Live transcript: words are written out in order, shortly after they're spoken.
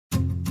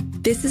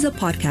This is a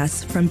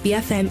podcast from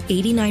BFM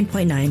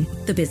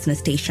 89.9, the business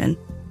station.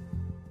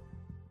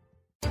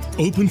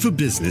 Open for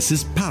Business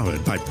is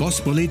powered by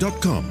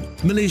bossbole.com,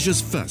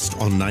 Malaysia's first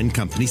online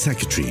company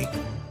secretary.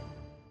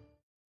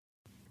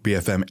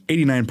 BFM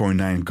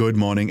 89.9, good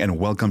morning and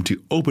welcome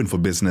to Open for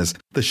Business,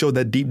 the show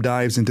that deep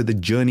dives into the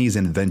journeys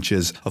and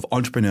ventures of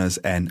entrepreneurs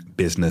and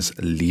business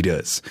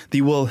leaders.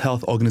 The World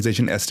Health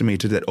Organization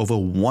estimated that over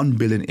 1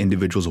 billion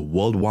individuals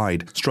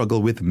worldwide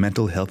struggle with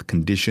mental health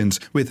conditions,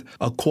 with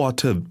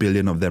 250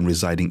 million of them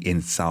residing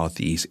in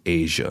Southeast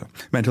Asia.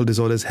 Mental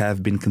disorders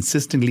have been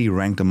consistently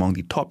ranked among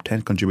the top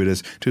 10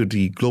 contributors to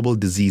the global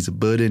disease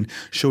burden,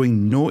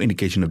 showing no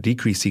indication of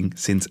decreasing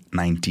since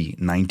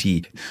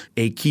 1990.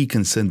 A key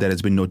concern that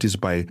has been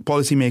noticed by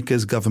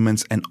policymakers,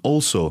 governments, and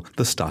also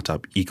the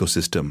startup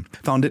ecosystem.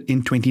 Founded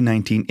in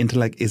 2019,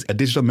 Intellect is a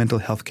digital mental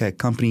health care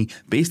company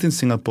based in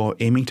Singapore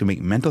aiming to make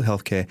mental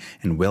health care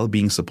and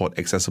well-being support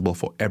accessible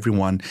for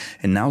everyone,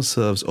 and now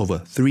serves over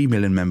 3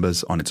 million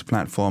members on its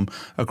platform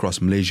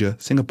across Malaysia,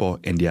 Singapore,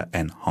 India,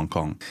 and Hong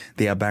Kong.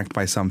 They are backed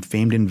by some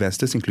famed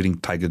investors including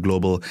Tiger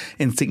Global,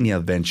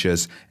 Insignia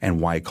Ventures, and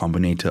Y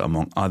Combinator,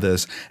 among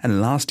others, and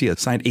last year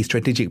signed a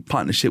strategic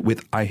partnership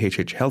with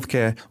IHH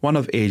Healthcare, one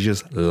of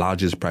Asia's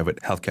largest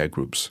private healthcare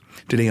groups.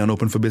 Today on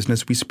Open for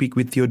Business, we speak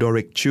with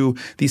Theodoric Chu,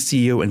 the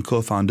CEO and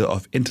co-founder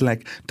of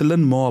Intellect, to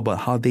learn more about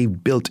how they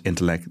built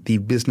Intellect, the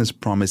business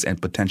promise and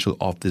potential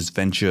of this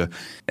venture,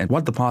 and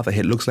what the path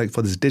ahead looks like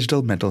for this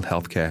digital mental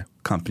health care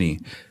company.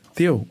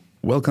 Theo,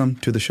 welcome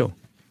to the show.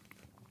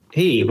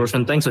 Hey,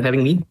 Roshan, thanks for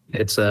having me.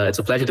 It's a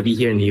pleasure to be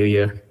here in the new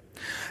year.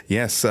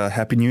 Yes,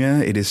 Happy New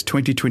Year. It is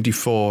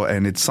 2024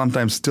 and it's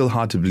sometimes still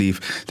hard to believe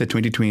that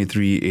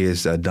 2023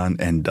 is done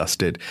and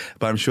dusted.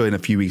 But I'm sure in a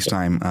few weeks'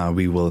 time,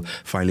 we will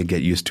finally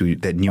get used to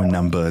that new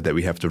number that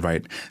we have to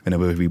write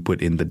whenever we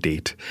put in the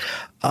date.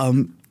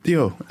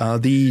 Theo,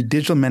 the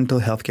digital mental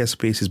healthcare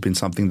space has been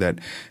something that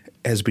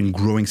has been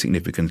growing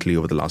significantly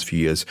over the last few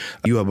years.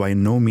 You are by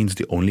no means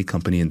the only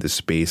company in this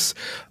space.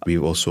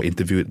 We've also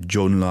interviewed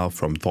Joan Lau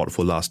from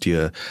Thoughtful last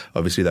year.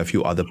 Obviously, there are a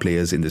few other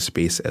players in this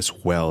space as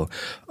well.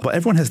 But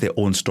everyone has their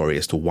own story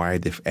as to why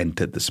they've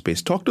entered the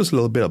space. Talk to us a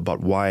little bit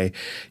about why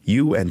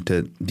you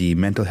entered the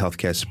mental health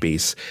care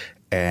space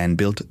and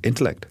built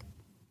Intellect.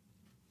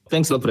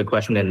 Thanks a lot for the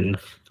question, and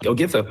I'll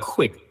give a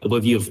quick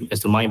overview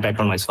as to my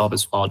background myself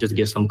as well, just to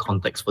give some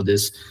context for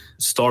this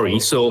story.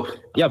 So,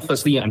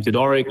 firstly, I'm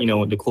Theodoric,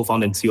 the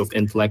co-founder and CEO of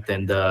Intellect,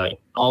 and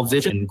our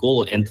vision and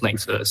goal of Intellect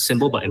is a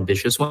simple but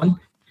ambitious one.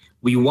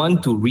 We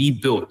want to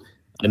rebuild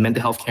the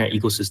mental health care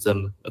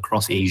ecosystem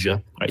across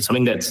Asia, right?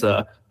 Something that's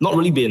not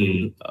really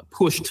been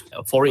pushed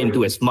forward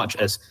into as much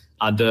as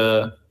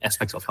other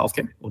aspects of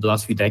healthcare over the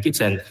last few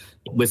decades, and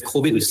with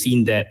COVID, we've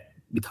seen that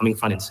becoming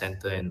front and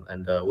center,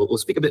 and we'll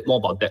speak a bit more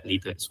about that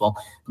later as well.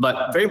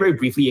 But very, very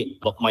briefly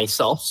about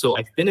myself. So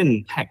I've been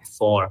in tech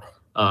for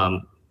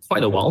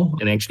quite a while,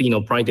 and actually,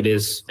 prior to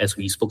this, as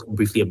we spoke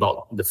briefly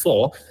about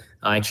before,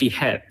 I actually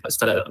had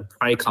started a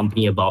prior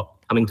company about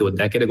coming to a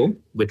decade ago,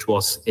 which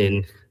was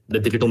in the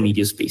digital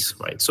media space,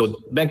 right?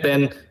 So back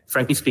then,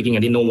 frankly speaking, I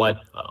didn't know what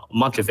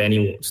much, if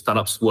any,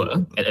 startups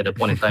were at the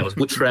point in time. It was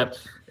bootstrap.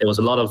 There was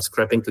a lot of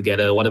scrapping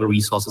together, whatever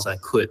resources I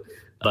could.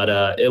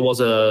 But it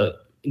was a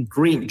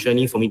great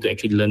journey for me to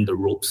actually learn the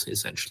ropes,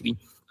 essentially.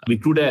 We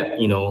grew that,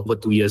 over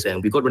 2 years,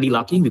 and we got really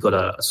lucky. We got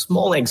a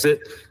small exit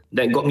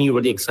that got me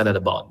really excited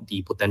about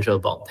the potential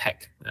about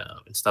tech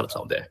and startups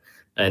out there.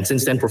 And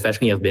since then,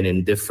 professionally, I've been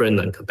in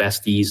different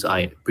capacities.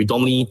 I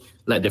predominantly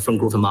led different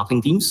growth and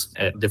marketing teams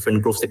at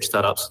different growth stage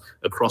startups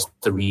across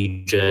the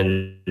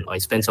region. I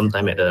spent some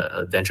time at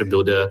a venture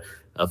builder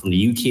from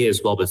the UK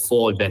as well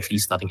before eventually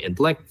starting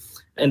Intellect.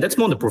 And that's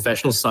more on the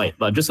professional side,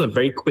 but just a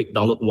very quick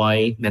download,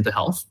 why mental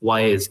health?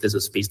 Why is this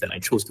a space that I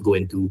chose to go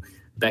into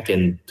back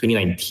in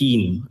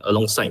 2019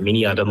 alongside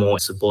many other more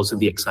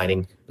supposedly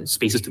exciting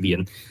spaces to be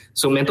in?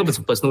 So mental is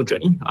a personal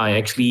journey. I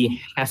actually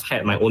have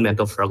had my own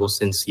mental struggles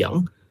since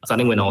young,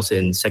 starting when I was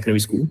in secondary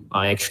school.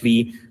 I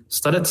actually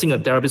started seeing a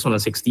therapist when I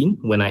was 16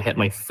 when I had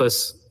my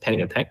first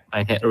panic attack.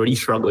 I had already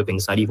struggled with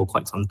anxiety for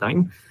quite some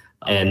time.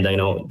 And,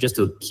 just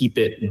to keep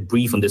it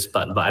brief on this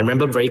part, but I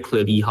remember very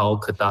clearly how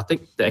cathartic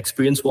the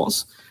experience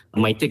was.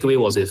 My takeaway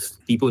was if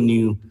people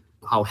knew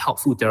how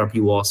helpful therapy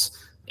was,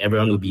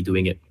 everyone would be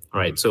doing it,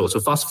 right? So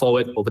fast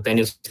forward, over 10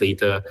 years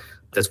later,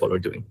 that's what we're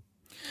doing.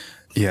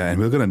 Yeah, and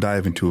we're going to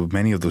dive into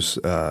many of those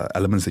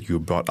elements that you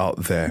brought out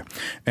there.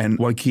 And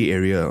one key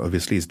area,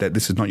 obviously, is that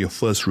this is not your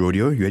first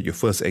rodeo. You had your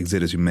first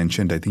exit, as you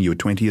mentioned. I think you were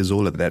 20 years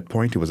old at that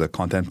point. It was a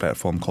content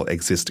platform called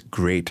Exist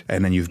Great.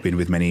 And then you've been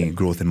with many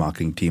growth and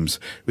marketing teams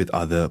with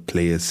other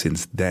players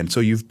since then. So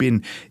you've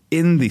been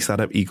in the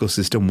startup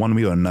ecosystem one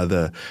way or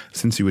another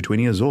since you were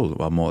 20 years old,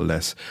 well, more or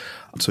less.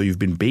 So you've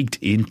been baked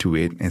into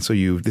it. And so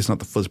this is not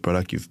the first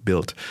product you've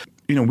built.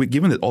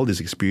 Given that all this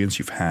experience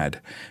you've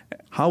had,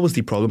 how was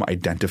the problem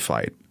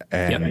identified?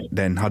 And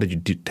then how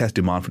did you test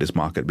demand for this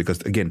market? Because,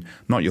 again,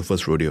 not your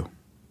first rodeo.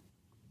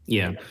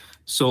 Yeah.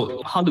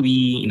 So how do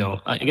we,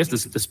 I guess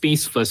the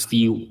space,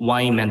 firstly,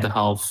 why mental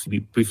health, we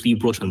briefly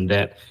broached on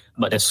that.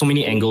 but there's so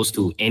many angles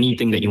to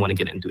anything that you want to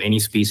get into, any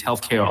space,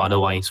 healthcare or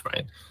otherwise,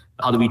 right?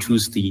 How do we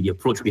choose the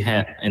approach we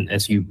had? And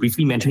as you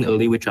briefly mentioned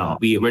earlier,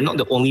 we're not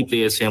the only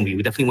players here, and we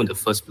definitely weren't the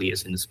first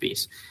players in the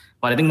space.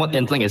 But I think what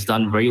Intellect has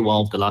done very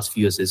well for the last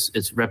few years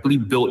is rapidly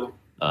built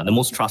the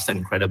most trusted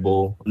and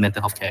credible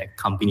mental health care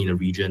company in the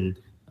region.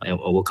 And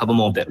we'll cover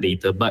more of that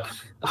later. But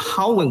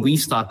how, when we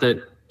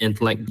started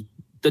Intellect,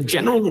 the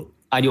general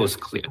idea was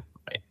clear,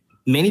 right?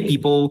 Many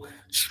people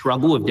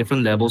struggle with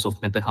different levels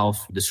of mental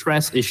health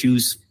distress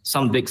issues,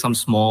 some big, some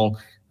small,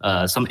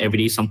 some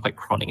everyday, some quite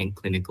chronic and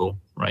clinical,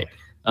 right?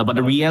 But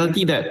the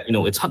reality that,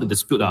 it's hard to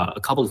dispute are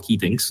a couple of key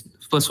things.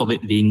 First of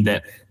it being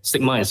that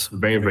stigma is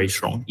very, very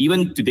strong.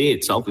 Even today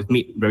itself, we've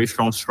made very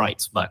strong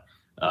strides, but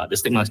the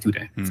stigma is still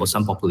there for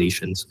some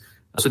populations.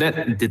 So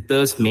that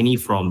deters many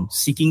from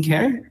seeking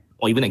care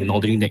or even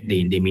acknowledging that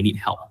they may need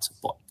help and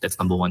support. That's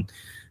number one.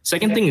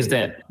 Second thing is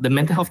that the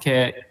mental health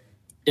care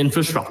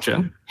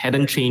infrastructure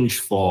hadn't changed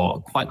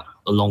for quite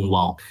a long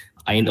while.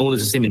 I know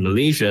it's the same in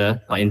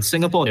Malaysia. In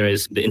Singapore, there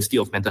is the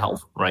Institute of Mental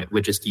Health, right,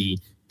 which is the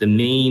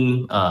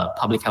main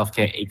public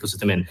healthcare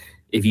ecosystem. And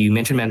if you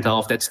mention mental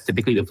health, that's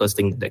typically the first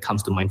thing that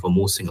comes to mind for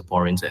most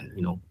Singaporeans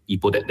and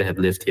people that have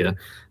lived here.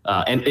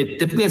 And it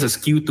typically has a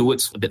skew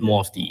towards a bit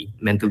more of the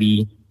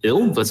mentally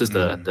ill versus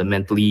the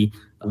mentally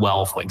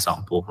well, for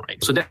example,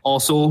 right? So that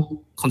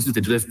also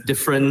constitutes a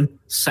different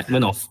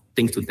segment of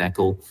things to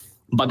tackle.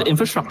 But the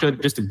infrastructure,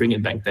 just to bring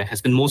it back there,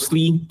 has been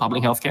mostly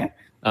public healthcare.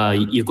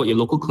 You've got your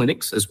local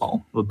clinics as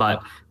well,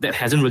 but that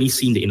hasn't really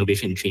seen the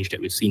innovation and change that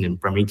we've seen in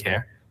primary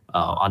care,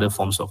 other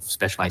forms of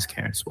specialized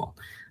care as well.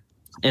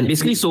 And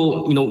basically,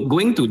 so,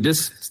 going to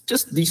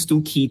just these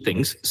two key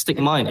things,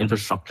 stigma and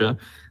infrastructure,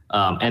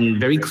 and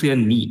very clear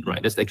need,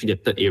 right? That's actually the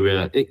third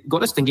area. It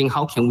got us thinking,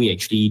 how can we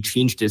actually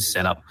change this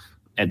setup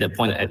at that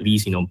point, at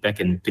least, back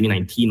in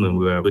 2019 when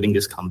we were building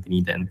this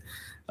company then.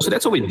 So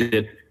that's what we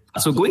did.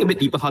 So going a bit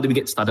deeper, how do we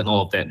get started on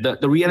all of that?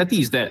 The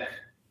reality is that,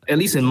 at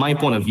least in my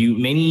point of view,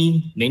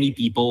 many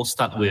people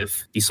start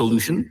with the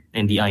solution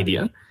and the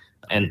idea.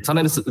 And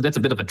sometimes that's a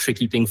bit of a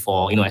tricky thing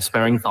for,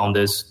 aspiring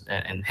founders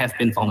and have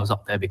been founders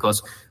out there,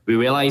 because we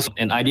realize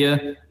an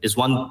idea is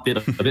one bit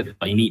of it,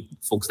 but you need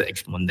folks that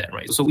actually want that,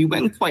 right? So we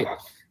went quite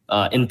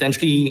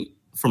intentionally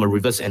from a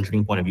reverse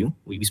engineering point of view.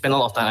 We spent a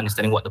lot of time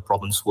understanding what the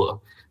problems were,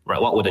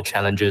 right? What were the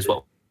challenges,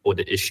 what were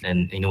the issues,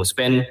 and,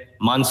 spend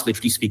months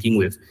literally speaking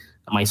with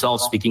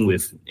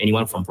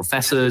anyone from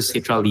professors,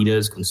 HR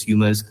leaders,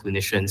 consumers,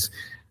 clinicians,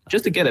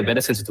 just to get a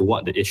better sense of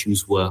what the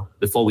issues were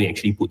before we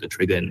actually put the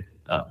trigger and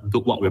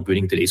build what we're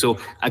building today. So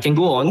I can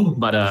go on,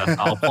 but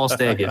I'll pause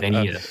there if you have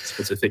any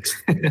specifics.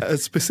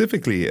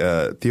 Specifically,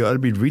 Theo,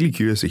 I'd be really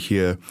curious to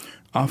hear,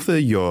 after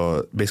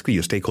your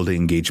stakeholder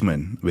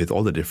engagement with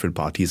all the different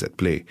parties at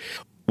play,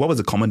 what was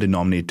the common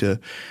denominator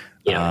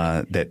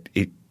that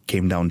it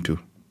came down to?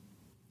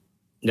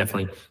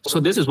 Definitely. So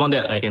this is one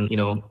that I can,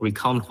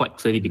 recount quite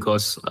clearly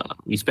because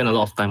we spent a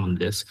lot of time on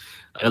this.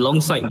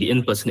 Alongside the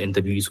in-person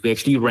interviews, we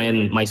actually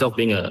ran, myself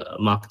being a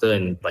marketer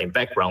and by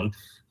background,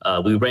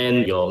 we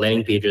ran your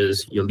landing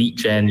pages, your lead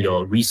gen,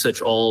 your research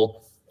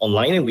all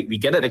online. And we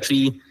gathered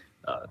actually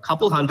a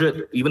couple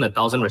hundred, even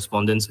 1,000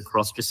 respondents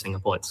across just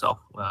Singapore itself,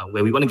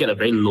 where we want to get a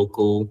very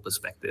local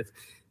perspective.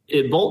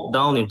 It boiled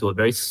down into a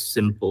very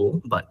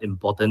simple but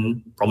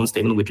important problem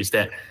statement, which is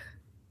that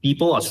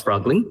people are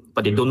struggling,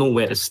 but they don't know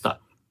where to start.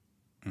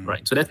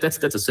 Right. So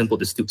that's a simple,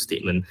 distilled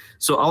statement.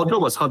 So our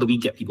job was, how do we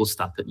get people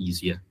started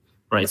easier?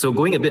 Right. So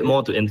going a bit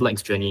more to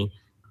Intellect's journey,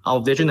 our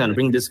vision, and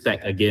bring this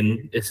back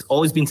again, it's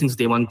always been since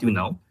day one to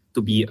now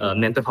to be a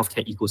mental health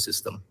care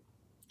ecosystem.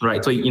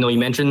 Right. So, you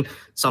mentioned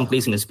some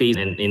place in the space,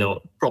 and,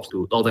 props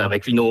to all that. I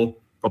actually know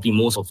probably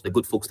most of the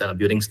good folks that are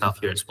building stuff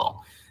here as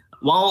well.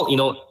 While,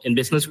 in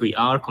business, we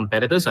are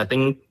competitors, I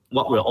think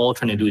what we're all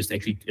trying to do is to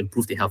actually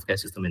improve the healthcare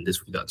system in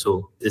this regard.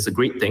 So it's a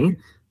great thing,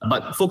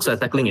 but folks are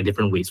tackling in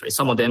different ways, right?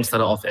 Some of them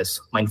started off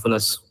as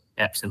mindfulness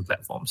apps and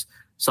platforms.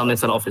 Some of them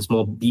started off as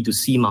more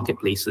B2C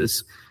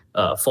marketplaces.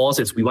 For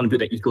us, we want to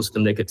build an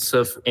ecosystem that could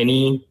serve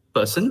any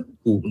person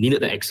who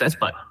needed the access,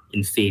 but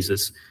in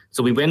phases.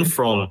 So we went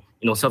from,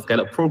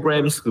 self-guided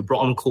programs, we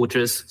brought on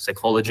coaches,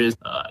 psychologists,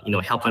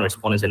 helpline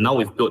respondents, and now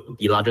we've built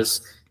the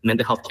largest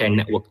mental health care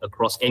network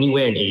across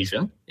anywhere in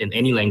Asia, in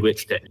any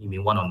language that you may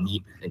want or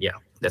need. And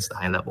that's the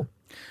high level.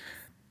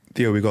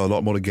 Theo, we've got a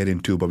lot more to get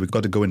into, but we've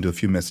got to go into a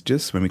few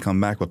messages. When we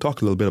come back, we'll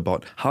talk a little bit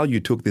about how you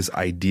took this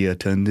idea,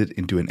 turned it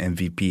into an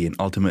MVP, and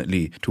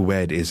ultimately to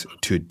where it is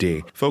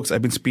today. Folks,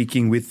 I've been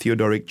speaking with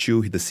Theodoric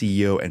Chew, the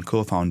CEO and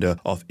co-founder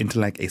of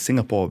Intellect, a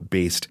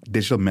Singapore-based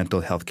digital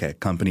mental health care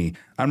company.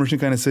 I'm Roshan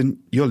Kainasan.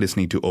 You're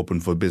listening to Open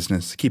for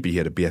Business. Keep it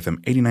here at BFM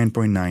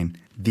 89.9,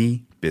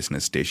 the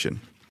business station.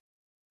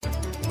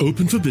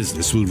 Open for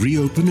Business will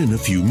reopen in a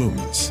few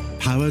moments.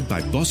 Powered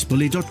by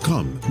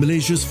BossBully.com,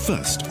 Malaysia's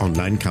first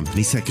online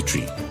company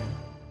secretary.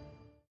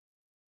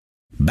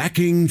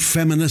 Backing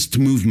feminist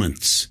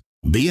movements.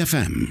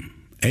 BFM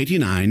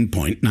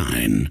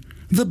 89.9,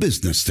 the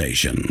business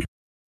station.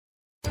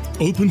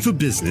 Open for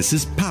Business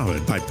is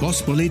powered by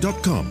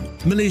BossBully.com,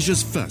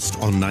 Malaysia's first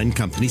online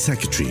company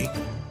secretary.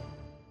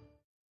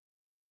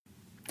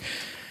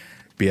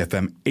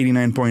 BFM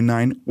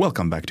 89.9.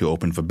 Welcome back to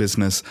Open for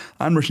Business.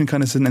 I'm Roshan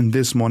Kannison, and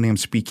this morning I'm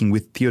speaking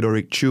with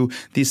Theodoric Chu,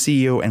 the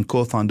CEO and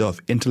co-founder of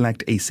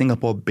Intellect, a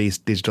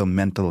Singapore-based digital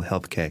mental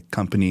health care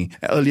company.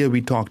 Earlier,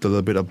 we talked a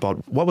little bit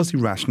about what was the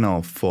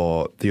rationale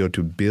for Theo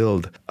to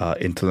build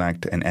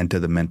Intellect and enter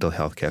the mental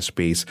health care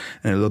space,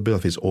 and a little bit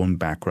of his own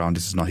background.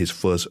 This is not his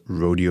first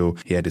rodeo.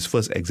 He had his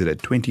first exit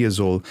at 20 years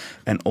old,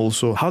 and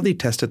also how they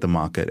tested the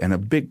market. And a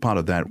big part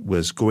of that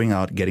was going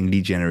out, getting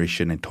lead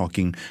generation, and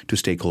talking to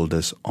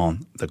stakeholders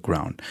on the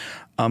ground.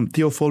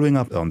 Theo, following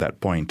up on that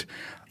point,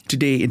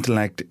 today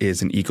Intellect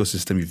is an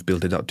ecosystem. You've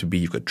built it out to be.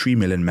 You've got 3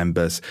 million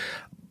members.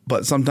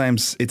 But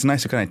sometimes it's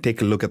nice to kind of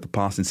take a look at the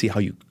past and see how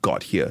you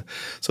got here.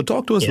 So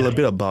talk to us a little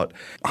bit about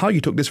how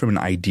you took this from an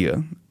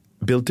idea,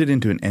 built it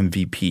into an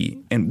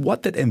MVP, and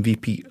what that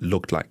MVP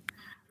looked like.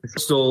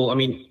 So,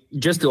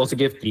 just to also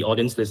give the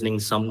audience listening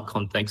some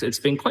context, it's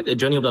been quite a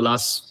journey over the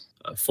last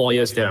 4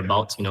 years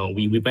thereabouts.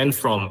 We went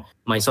from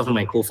myself and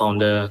my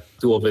co-founder,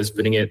 2 of us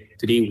building it.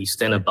 Today, we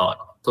stand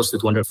about close to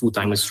 200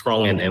 full-timers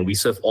strong, and we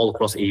serve all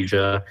across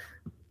Asia.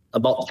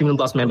 About 3 million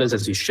plus members,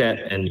 as you shared,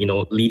 and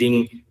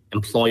leading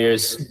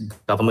employers,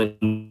 government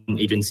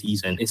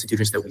agencies, and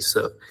institutions that we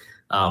serve.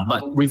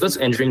 But reverse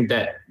engineering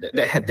that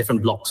had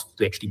different blocks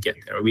to actually get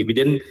there. We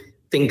didn't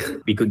think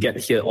we could get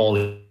here all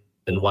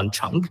in one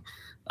chunk.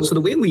 So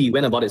the way we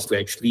went about it is to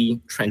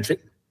actually trench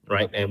it,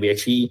 right? And we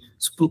actually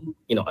split,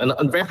 on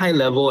a very high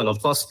level. And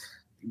of course,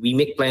 we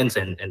make plans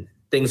and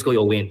things go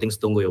your way and things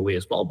don't go your way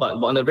as well. But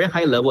on a very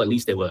high level, at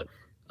least there were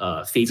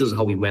phases of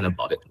how we went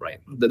about it, right?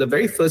 The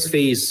very first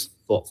phase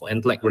for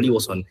Intellect really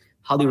was on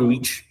how do we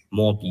reach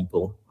more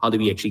people? How do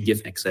we actually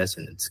give access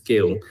and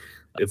scale?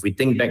 If we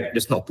think back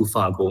just not too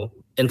far ago,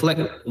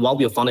 Intellect, while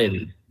we were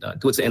founded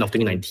towards the end of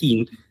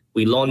 2019,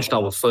 we launched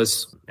our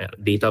first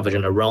beta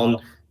version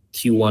around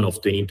Q1 of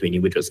 2020,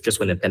 which was just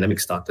when the pandemic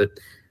started.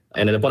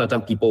 And at the point of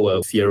time, people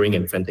were fearing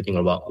and franticing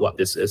about what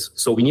this is.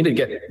 So we need to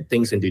get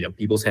things into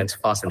people's hands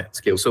fast and at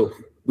scale. So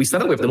we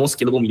started with the most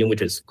scalable medium,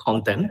 which is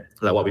content,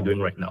 like what we're doing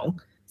right now.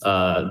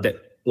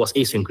 That was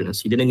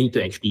asynchronous. You didn't need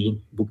to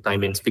actually book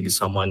time and speak to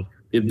someone.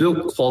 We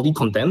built quality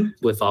content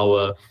with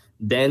our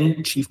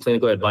then Chief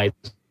Clinical Advisor,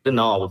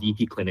 now our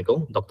VP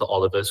Clinical, Dr.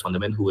 Oliver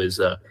Sonderman, who is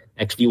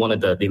actually one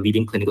of the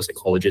leading clinical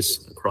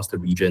psychologists across the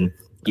region.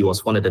 He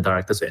was one of the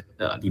directors at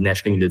the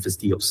National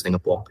University of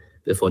Singapore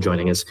before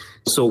joining us.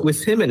 So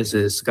with him and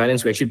his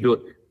guidance, we actually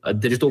built a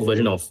digital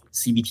version of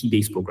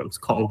CBT-based programs,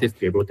 cognitive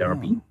behavioral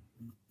therapy.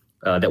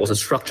 That was a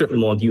structured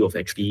module of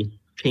actually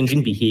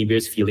changing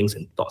behaviors, feelings,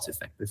 and thoughts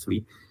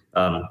effectively.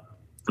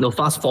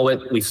 Fast forward,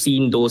 we've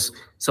seen those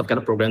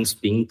sub-kind programs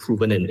being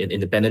proven in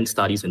independent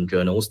studies and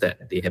journals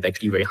that they have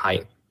actually very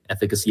high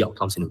efficacy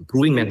outcomes in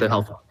improving mental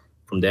health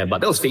from there.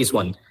 But that was phase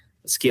 1,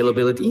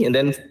 scalability. And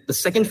then the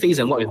second phase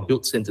and what we've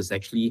built since is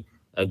actually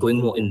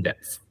going more in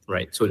depth,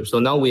 right? So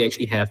now we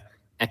actually have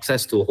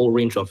access to a whole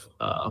range of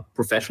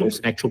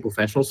actual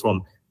professionals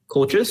from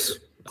coaches,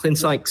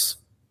 clin-psychs,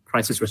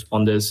 crisis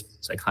responders,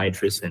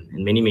 psychiatrists, and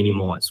many, many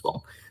more as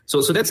well.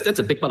 So that's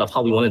a big part of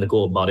how we wanted to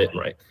go about it,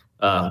 right?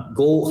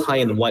 Go high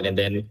and wide and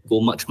then go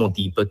much more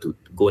deeper to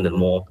go into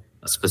more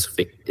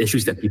specific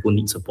issues that people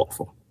need support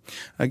for.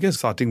 I guess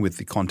starting with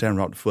the content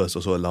route first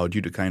also allowed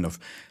you to kind of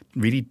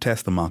really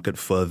test the market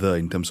further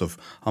in terms of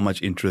how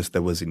much interest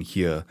there was in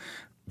here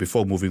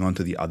before moving on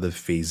to the other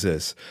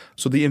phases.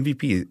 So the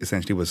MVP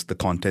essentially was the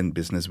content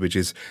business, which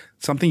is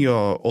something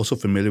you're also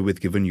familiar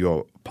with given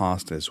your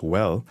past as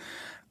well.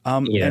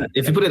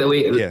 If you put it that way,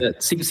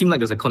 it seemed like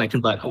there's a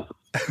connection, but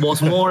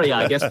was more,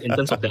 I guess, in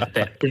terms of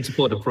that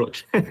principled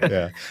approach. I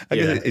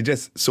guess it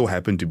just so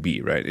happened to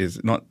be, right?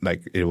 It's not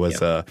like it was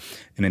an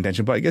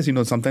intention, but I guess,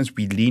 sometimes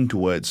we lean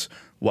towards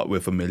what we're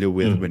familiar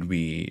with when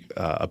we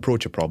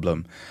approach a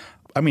problem.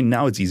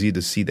 Now it's easy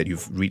to see that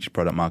you've reached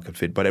product market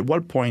fit, but at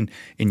what point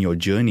in your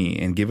journey,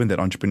 and given that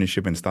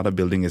entrepreneurship and startup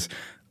building is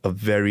a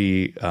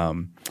very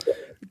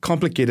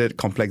complicated,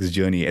 complex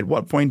journey, at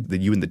what point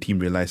did you and the team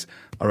realize,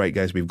 all right,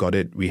 guys, we've got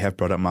it, we have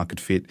product market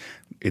fit,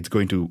 it's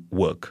going to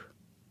work?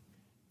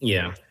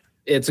 Yeah,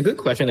 it's a good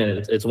question,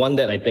 and it's one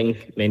that I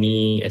think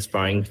many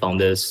aspiring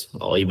founders,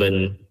 or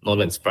even not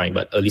even aspiring,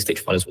 but early stage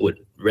founders would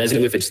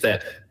resonate with. It's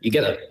that you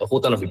get a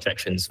whole ton of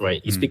rejections,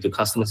 right? You speak to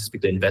customers, you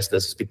speak to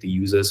investors, you speak to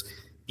users,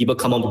 people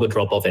come on, people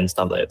drop off and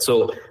stuff like that.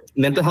 So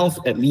mental health,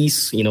 at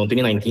least,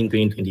 2019,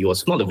 2020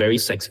 was not a very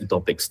sexy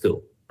topic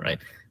still, right?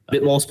 A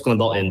bit more spoken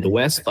about in the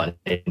West, but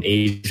in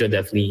Asia,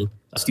 definitely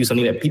still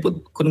something that people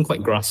couldn't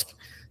quite grasp.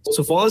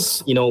 So for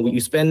us, we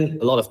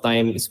spend a lot of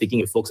time speaking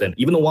with folks, and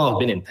even though while I've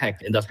been in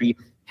tech industry,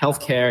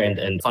 healthcare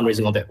and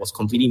fundraising, all that was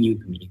completely new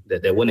to me,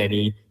 that there weren't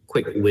any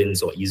quick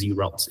wins or easy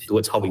routes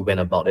towards how we went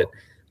about it.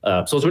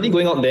 So it's really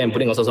going out there and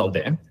putting ourselves out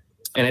there.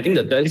 And I think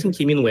the direction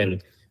came in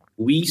when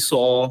we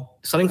saw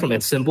something from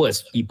as simple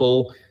as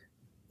people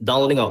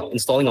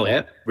installing our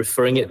app,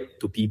 referring it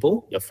to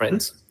people, your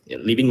friends,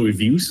 leaving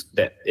reviews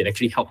that it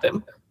actually helped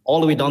them,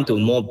 all the way down to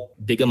more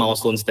bigger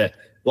milestones that,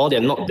 while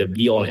they're not the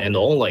be-all and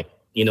end-all, like,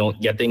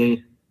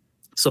 getting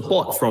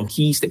support from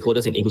key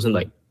stakeholders in ecosystem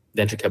like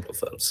venture capital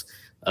firms,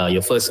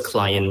 your first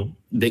client,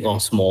 big or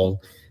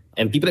small,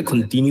 and people that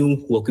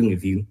continue working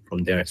with you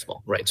from there as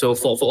well, right? So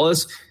for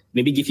us,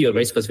 maybe give you a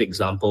very specific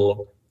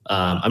example.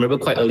 I remember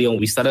quite early on,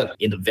 we started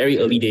in the very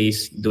early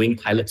days doing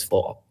pilots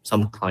for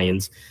some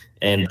clients.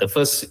 And the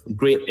first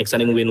great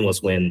exciting win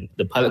was when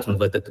the pilot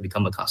converted to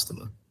become a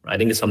customer. Right? I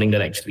think it's something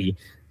that actually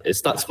it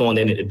starts small and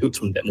then it builds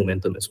from that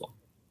momentum as well.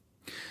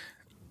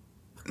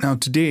 Now,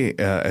 today,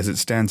 as it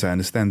stands, I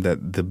understand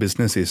that the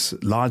business is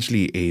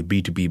largely a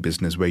B2B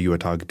business where you are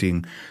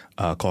targeting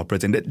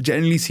corporates. And that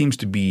generally seems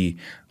to be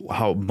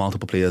how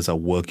multiple players are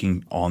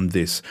working on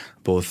this,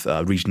 both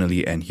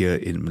regionally and here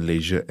in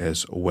Malaysia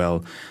as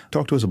well.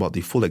 Talk to us about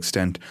the full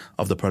extent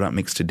of the product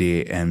mix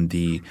today and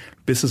the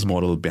business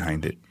model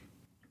behind it.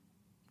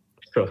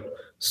 Sure.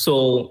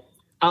 So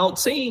I would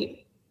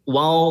say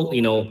while,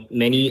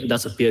 many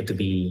does appear to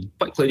be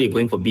quite clearly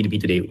going for B2B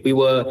today, we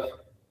were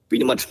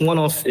pretty much one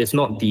of, if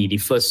not the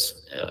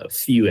first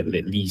few at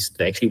least,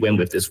 that actually went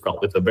with this route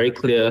with a very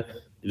clear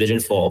vision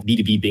for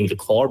B2B being the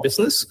core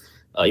business.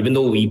 Even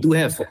though we do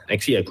have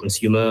actually a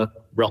consumer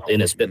route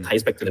in as that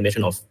ties back to the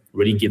mission of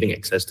really giving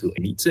access to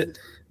who needs it.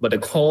 But the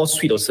core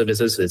suite of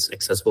services is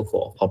accessible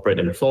for corporate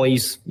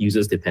employees,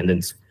 users,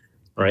 dependents,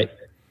 right?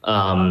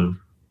 On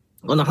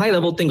a high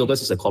level, think of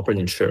us as a corporate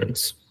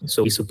insurance.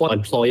 So we support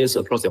employers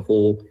across the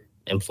whole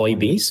employee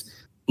base.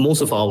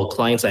 Most of our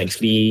clients are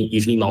actually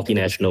usually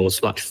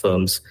multinationals, large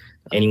firms,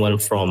 anyone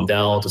from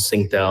Dell to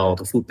Singtel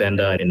to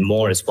Foodpanda and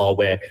more as well,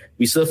 where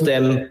we serve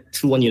them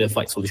through one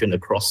unified solution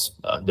across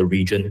the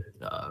region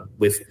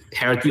with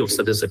parity of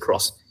service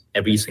across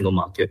every single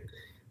market.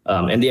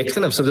 And the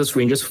extent of service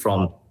ranges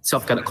from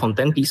self-guided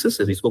content pieces,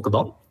 as we spoke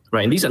about,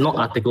 right? And these are not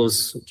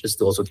articles, just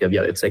to also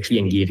caveat, it's actually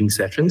engaging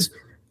sessions,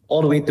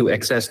 all the way to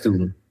access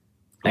to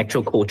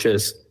actual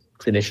coaches,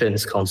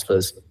 clinicians,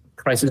 counselors,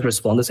 crisis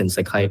responders, and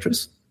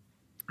psychiatrists.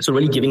 So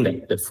really giving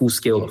that full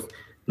scale of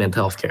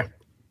mental health care.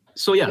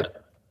 So yeah,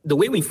 the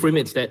way we frame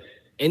it is that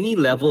any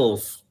level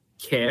of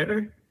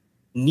care,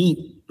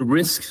 need,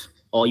 risk,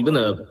 or even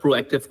a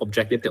proactive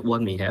objective that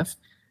one may have,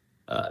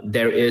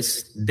 there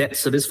is that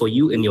service for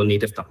you in your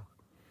native tongue.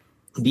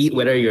 Be it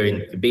whether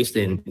you're based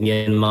in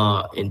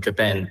Myanmar, in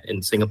Japan,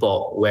 in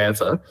Singapore,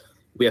 wherever,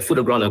 we have foot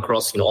on the ground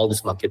across all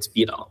these markets,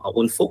 be it our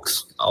own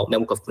folks, our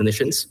network of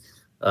clinicians,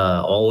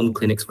 our own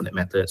clinics for that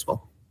matter as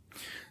well.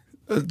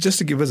 Just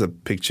to give us a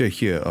picture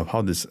here of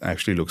how this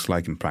actually looks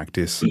like in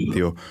practice,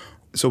 Theo.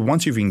 So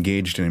once you've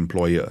engaged an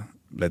employer,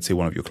 let's say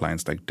one of your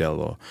clients like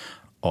Dell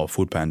or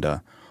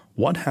Foodpanda,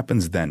 what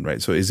happens then,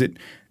 right? So is it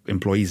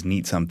employees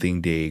need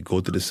something, they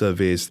go to the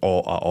service,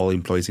 or are all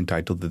employees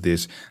entitled to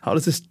this? How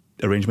does this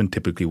arrangement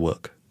typically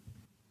work?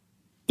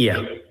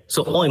 Yeah,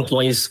 so all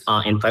employees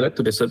are entitled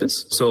to the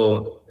service.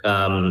 So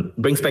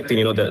brings back to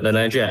the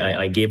analogy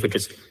I gave, which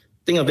is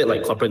think of it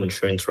like corporate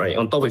insurance, right?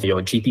 On top of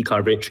your GP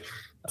coverage,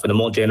 for the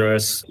more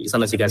generous,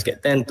 sometimes you guys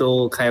get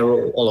dental,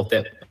 chiro, all of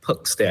that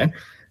perks there.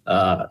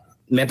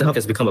 Mental health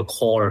has become a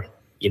core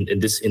in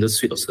this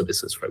suite of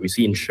services, right? We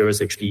see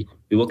insurers actually,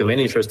 we work with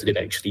many insurers today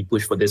that actually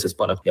push for this as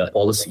part of their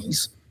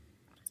policies.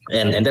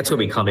 And that's where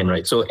we come in,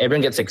 right? So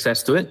everyone gets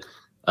access to it.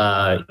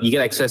 You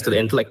get access to the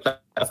Intellect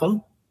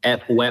platform,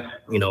 app, web,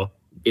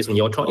 based on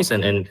your choice,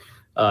 and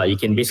you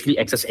can basically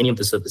access any of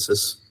the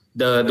services.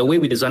 The way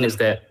we design is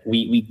that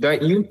we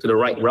guide you to the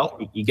right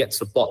route. You get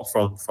support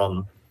from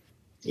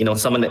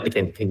someone that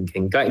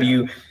can guide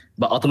you,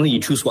 but ultimately you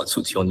choose what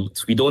suits your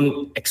needs. We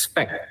don't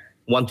expect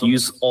one to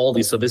use all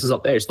these services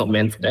out there. It's not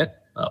meant for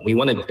that. We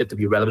want it to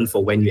be relevant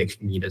for when you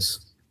actually need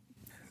us.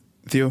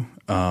 Theo,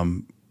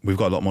 we've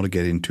got a lot more to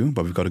get into,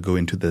 but we've got to go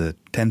into the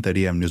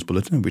 10:30 a.m. news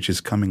bulletin, which is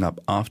coming up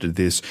after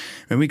this.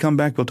 When we come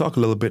back, we'll talk a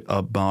little bit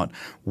about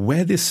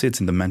where this sits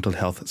in the mental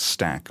health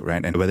stack,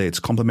 right? And whether it's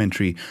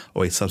complementary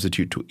or a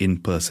substitute to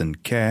in-person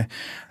care,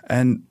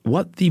 and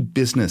what the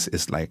business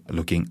is like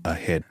looking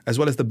ahead, as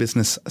well as the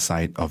business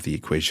side of the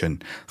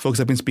equation. Folks,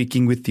 I've been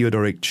speaking with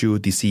Theodoric Chew,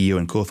 the CEO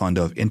and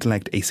co-founder of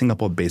Intellect, a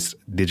Singapore-based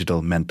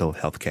digital mental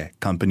healthcare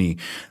company.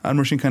 I'm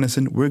Roshan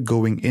Kanasan. We're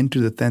going into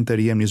the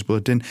 10:30 a.m. news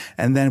bulletin,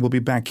 and then we'll be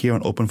back here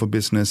on Open for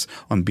Business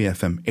on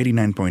BFM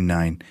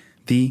 89.9,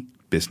 the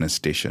business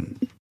station.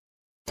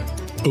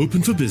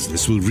 Open for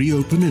Business will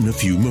reopen in a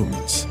few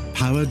moments.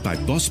 Powered by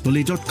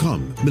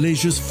BossBully.com,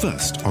 Malaysia's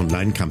first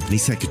online company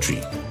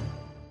secretary.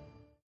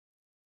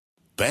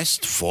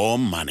 Best for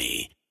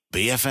money.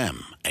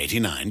 BFM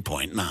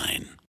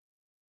 89.9.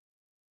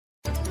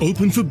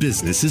 Open for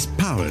Business is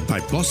powered by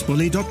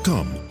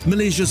BossBully.com,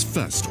 Malaysia's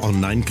first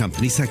online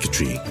company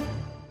secretary.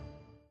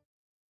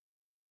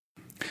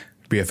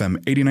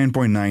 BFM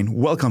 89.9,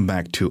 welcome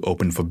back to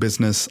Open for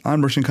Business.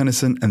 I'm Roshan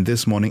Kanasan, and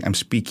this morning I'm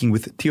speaking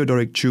with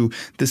Theodoric Chew,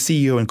 the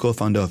CEO and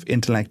co-founder of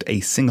Intellect, a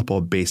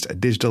Singapore-based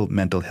digital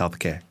mental health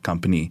care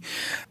company.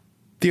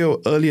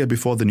 Theo, earlier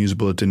before the news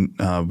bulletin,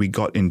 we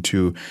got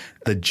into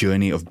the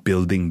journey of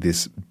building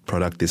this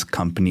product, this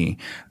company,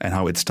 and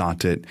how it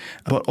started.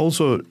 But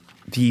also,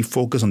 the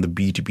focus on the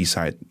B2B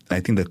side. I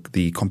think that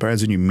the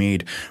comparison you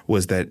made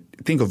was that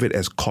think of it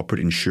as corporate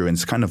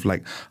insurance, kind of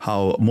like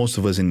how most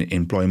of us in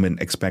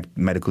employment expect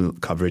medical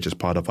coverage as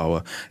part of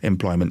our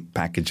employment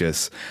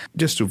packages.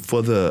 Just to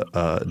further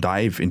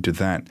dive into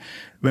that,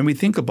 when we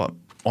think about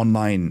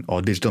online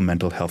or digital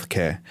mental health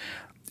care,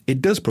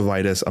 it does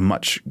provide us a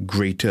much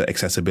greater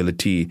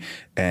accessibility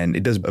and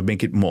it does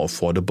make it more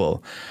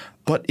affordable.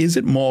 But is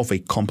it more of a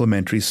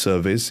complementary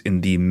service in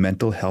the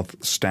mental health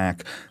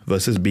stack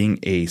versus being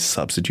a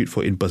substitute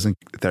for in-person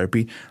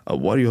therapy?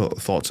 What are your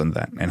thoughts on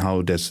that? And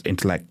how does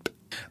Intellect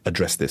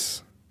address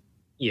this?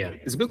 Yeah,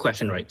 it's a good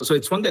question, right? So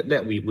it's one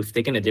that we've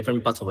taken at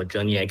different parts of our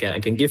journey. I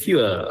can give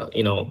you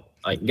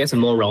I guess a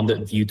more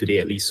rounded view today,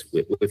 at least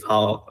with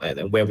how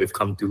and where we've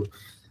come to.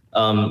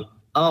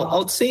 I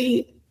would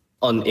say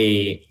on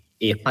a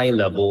high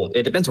level,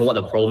 it depends on what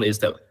the problem is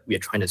that we are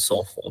trying to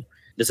solve for.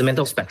 There's a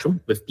mental spectrum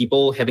with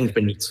people having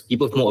different needs.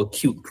 People with more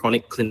acute,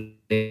 chronic,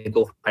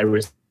 clinical,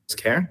 high-risk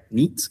care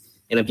needs,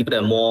 and then people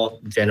that are more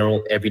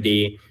general,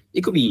 everyday.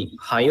 It could be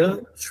higher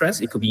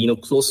stress. It could be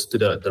close to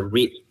the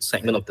rate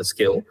segment of the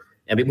scale,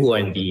 and people who are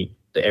in the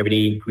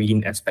everyday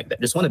green aspect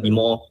that just want to be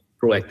more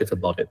proactive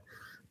about it.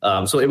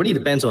 So it really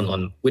depends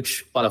on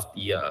which part of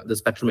the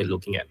spectrum you're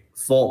looking at.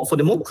 For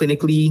the more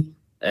clinically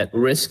at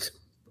risk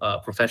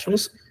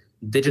professionals,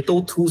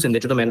 digital tools and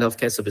digital mental health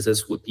care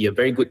services would be a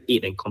very good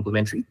aid and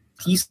complementary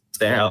piece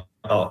there.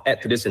 I'll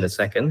add to this in a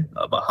second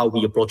about how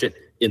we approach it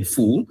in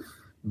full.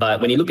 But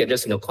when you look at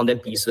just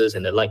content pieces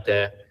and the like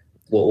there,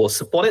 we'll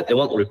support it and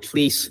won't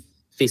replace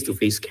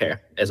face-to-face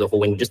care as a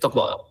whole. When you just talk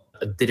about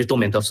a digital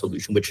mental health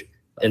solution, which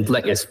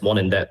Intellect is more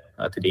than that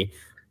today.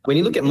 When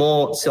you look at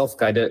more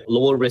self-guided,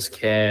 lower risk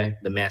care,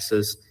 the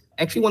masses,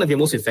 actually one of your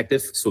most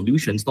effective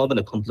solutions, not even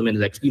a complement,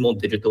 is actually more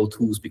digital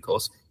tools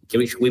because you can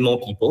reach way more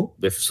people.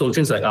 With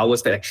solutions like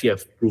ours that actually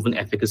have proven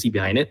efficacy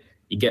behind it,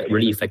 you get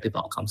really effective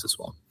outcomes as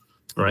well.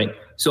 All right.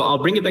 So I'll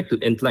bring it back to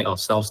Intellect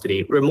ourselves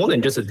today. We're more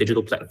than just a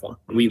digital platform.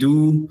 We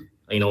do,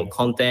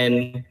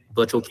 content,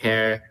 virtual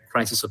care,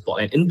 crisis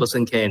support, and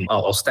in-person care in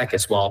our stack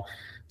as well.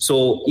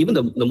 So even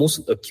the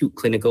most acute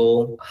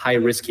clinical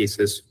high-risk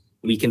cases,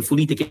 we can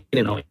fully take it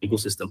in our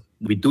ecosystem.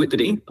 We do it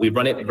today. We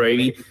run it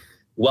very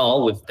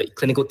well with the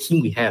clinical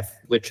team we have,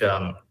 which,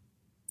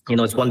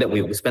 it's one that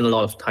we spend a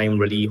lot of time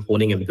really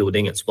honing and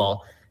building as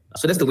well.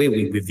 So that's the way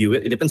we view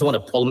it. It depends on what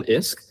the problem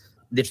is.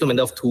 Digital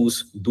mental health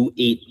tools do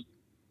aid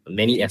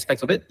many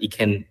aspects of it. It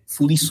can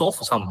fully solve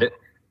for some of it,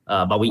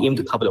 but we aim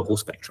to cover the whole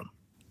spectrum.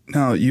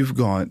 Now, you've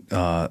got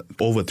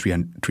over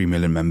 3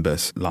 million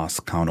members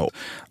last count.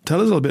 Tell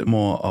us a little bit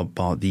more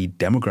about the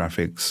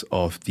demographics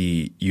of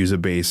the user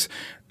base,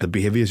 the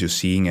behaviors you're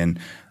seeing, and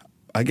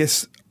I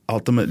guess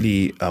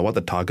ultimately what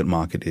the target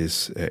market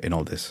is in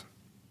all this.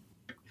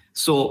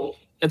 So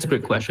that's a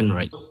great question,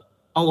 right?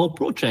 Our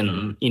approach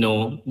and,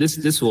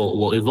 this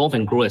will evolve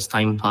and grow as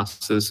time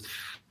passes.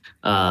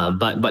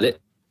 But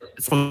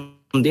from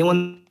day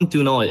one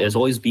to now, it has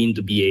always been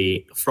to be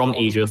a from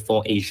Asia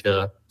for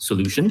Asia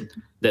solution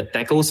that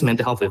tackles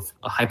mental health with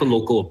a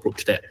hyper-local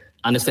approach that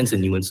understands the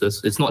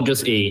nuances. It's not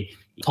just a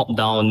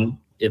top-down,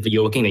 if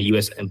you're working in a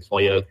US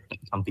employer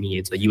company,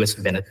 it's a US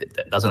benefit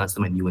that doesn't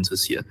understand the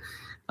nuances here.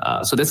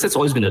 So that's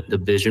always been the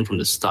vision from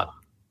the start.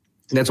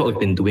 And that's what we've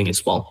been doing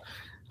as well.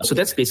 So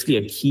that's basically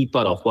a key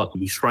part of what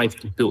we strive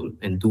to build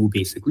and do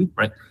basically,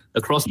 right?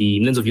 Across the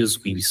millions of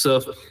users we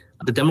serve,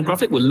 the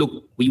demographic will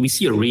look, we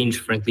see a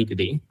range, frankly,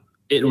 today.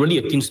 It really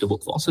akin to the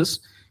workforces.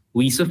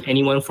 We serve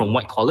anyone from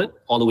white collar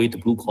all the way to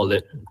blue collar,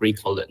 gray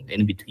collar, and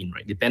in between,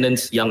 right?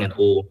 Dependents, young and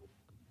old,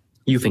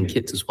 youth and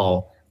kids as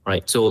well,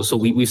 right? So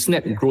we've seen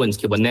that grow and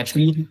scale, but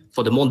naturally,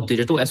 for the more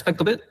digital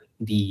aspect of it,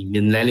 the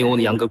millennial,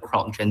 the younger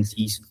crowd, Gen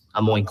Zs,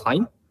 are more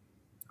inclined,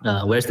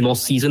 whereas the more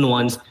seasoned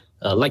ones,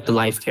 like the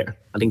life care,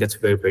 I think that's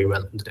very, very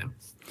relevant to them.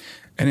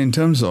 And in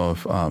terms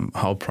of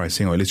how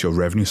pricing, or at least your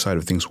revenue side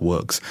of things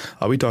works,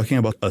 are we talking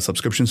about a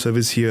subscription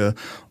service here,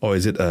 or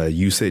is it a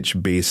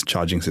usage-based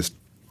charging system?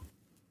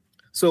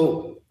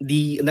 So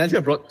the analogy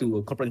I brought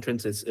to corporate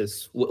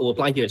insurance will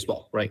apply here as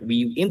well, right?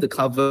 We aim to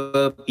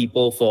cover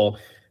people for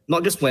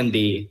not just when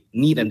they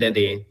need and then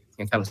they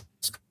can kind of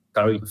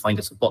scurry to find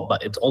the support,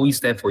 but it's always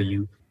there for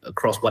you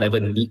across whatever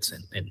needs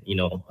and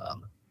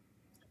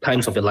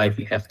times of your life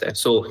we have there.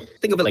 So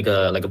think of it like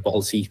a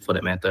policy for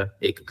that matter.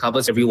 It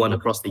covers everyone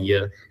across the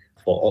year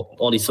for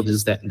all these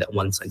services that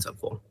one signs up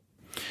for.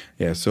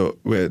 Yeah, so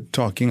we're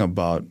talking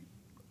about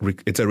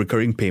it's a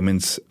recurring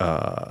payments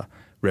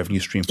revenue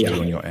stream for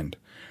you on your end.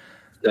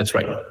 That's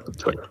right. All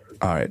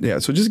right. Yeah.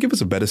 So just give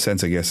us a better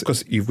sense, I guess,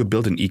 because you've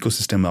built an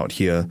ecosystem out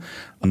here,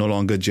 no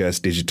longer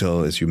just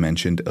digital, as you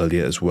mentioned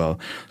earlier as well.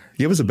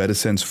 Give us a better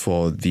sense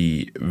for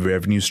the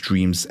revenue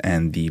streams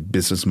and the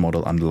business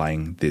model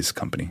underlying this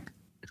company.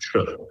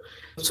 Sure.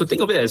 So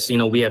think of it as,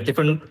 we have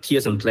different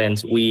tiers and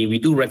plans. We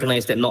do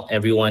recognize that not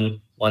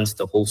everyone wants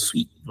the whole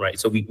suite, right?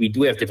 So we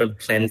do have different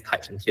plan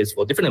types and tiers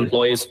for different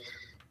employers,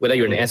 whether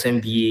you're an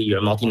SMB, you're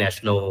a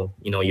multinational,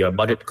 you're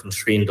budget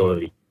constrained,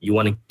 or you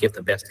want to give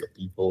the best to your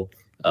people.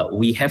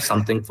 We have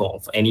something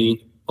for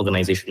any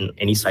organization,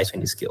 any size,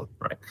 any scale,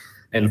 right?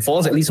 And for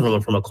us, at least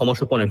from a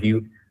commercial point of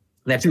view,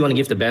 we actually want to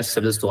give the best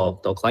service to our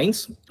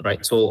clients,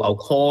 right? So our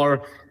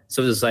core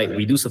services side,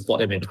 we do support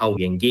them in how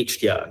we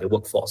engage their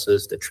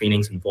workforces, the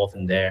trainings involved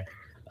in there,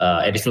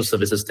 additional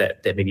services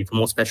that maybe for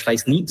more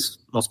specialized needs,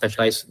 more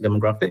specialized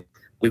demographic.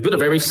 We've built a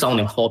very sound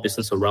and core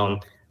business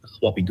around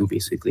what we do,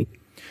 basically.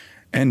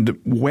 And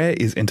where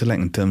is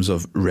Intellect in terms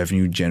of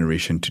revenue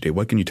generation today?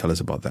 What can you tell us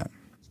about that?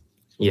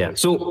 Yeah,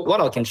 so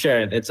what I can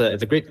share, it's a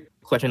great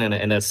question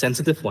and a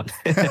sensitive one.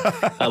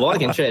 What I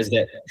can share is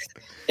that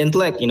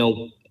Intellect,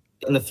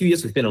 in the few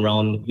years we've been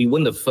around, we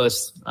weren't the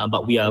first,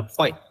 but we are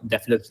quite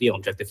definitely,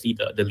 objectively,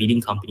 the leading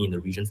company in the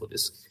region for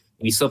this.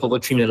 We serve over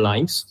 3 million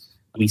lives.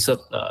 We serve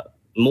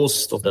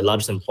most of the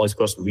largest employers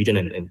across the region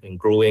and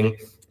growing.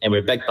 And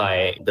we're backed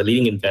by the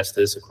leading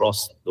investors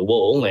across the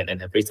world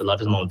and have raised the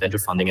largest amount of venture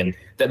funding. And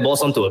that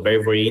boils down to a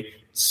very, very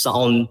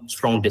sound,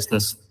 strong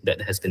business that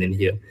has been in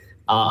here.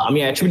 I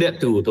attribute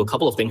that to a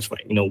couple of things,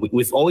 right?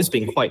 We've always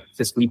been quite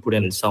fiscally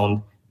prudent and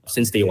sound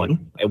since day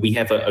one. And we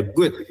have a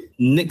good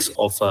mix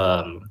of,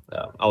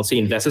 I would say,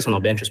 investors on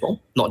our bench as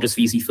well, not just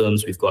VC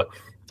firms. We've got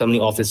family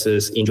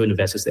offices, angel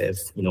investors that have,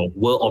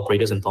 were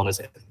operators and founders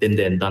that have been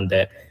there and done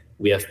that.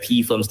 We have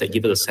PE firms that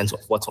give us a sense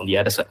of what's on the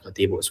other side of the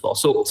table as well.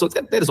 So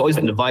that has always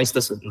been advised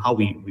us in how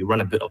we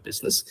run a bit of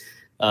business.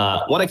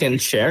 What I can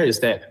share is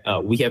that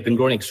we have been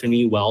growing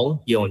extremely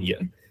well year on year.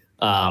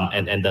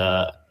 And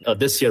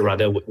this year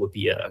rather would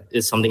be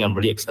is something I'm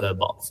really excited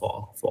about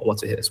for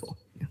what's ahead as well.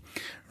 Yeah.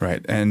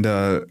 Right. And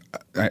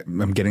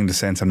I'm getting the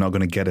sense I'm not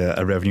going to get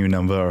a revenue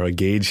number or a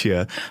gauge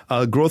here.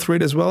 Growth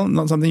rate as well,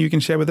 not something you can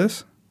share with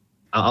us?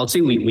 I'll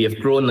say we have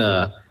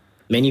grown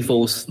many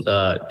folds in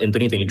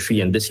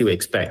 2023, and this year we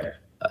expect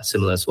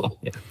similar as well.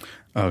 Yeah.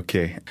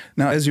 Okay.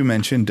 Now, as you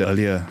mentioned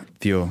earlier,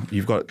 Theo,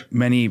 you've got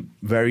many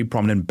very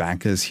prominent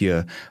backers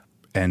here.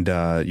 And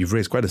you've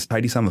raised quite a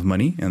tidy sum of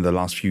money in the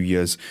last few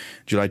years.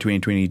 July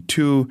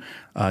 2022,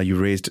 you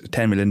raised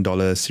 $10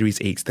 million Series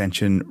A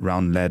extension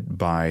round led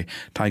by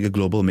Tiger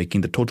Global,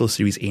 making the total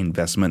Series A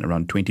investment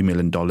around $20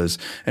 million.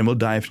 And we'll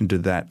dive into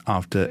that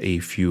after a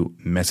few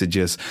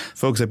messages.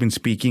 Folks, I've been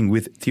speaking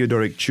with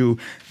Theodoric Chu,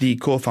 the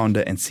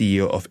co-founder and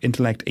CEO of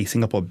Intellect, a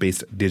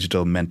Singapore-based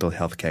digital mental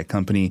health care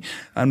company.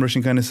 I'm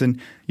Roshan Kannison.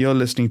 You're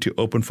listening to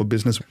Open for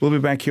Business. We'll be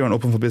back here on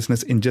Open for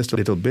Business in just a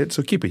little bit,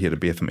 so keep it here to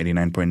BFM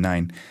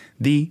 89.9,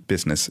 the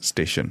business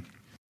station.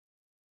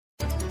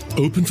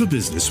 Open for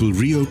Business will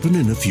reopen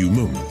in a few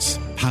moments.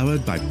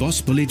 Powered by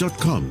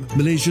bossbully.com,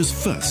 Malaysia's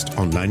first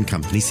online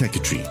company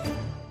secretary.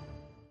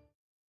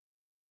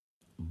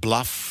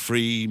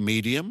 Bluff-free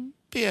medium,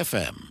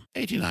 BFM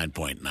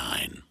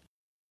 89.9.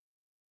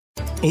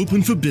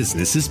 Open for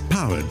Business is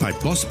powered by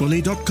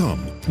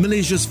bossbully.com,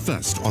 Malaysia's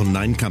first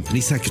online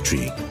company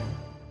secretary.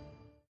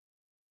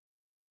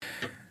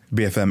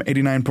 BFM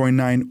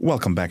 89.9,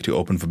 welcome back to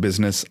Open for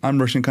Business. I'm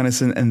Roshan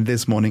Kannison, and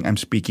this morning I'm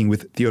speaking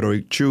with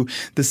Theodoric Chu,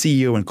 the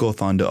CEO and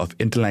co-founder of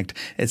Intellect,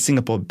 a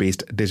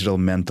Singapore-based digital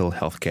mental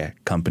health care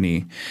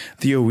company.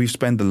 Theo, we've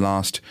spent the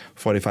last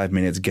 45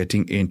 minutes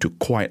getting into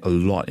quite a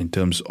lot in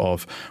terms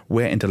of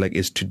where Intellect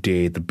is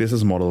today, the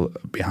business model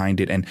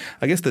behind it, and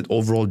I guess the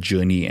overall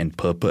journey and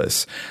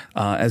purpose.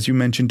 As you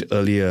mentioned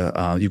earlier,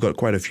 you've got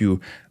quite a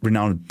few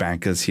renowned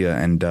bankers here,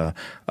 and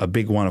a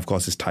big one, of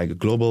course, is Tiger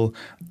Global.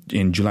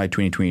 In July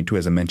 2022,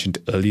 as I mentioned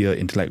earlier,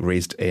 Intellect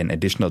raised an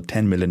additional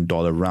 $10 million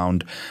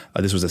round.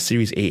 This was a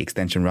Series A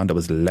extension round that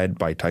was led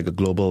by Tiger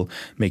Global,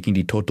 making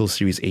the total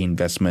Series A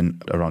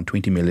investment around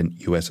 $20 million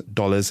US.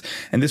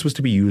 And this was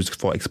to be used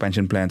for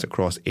expansion plans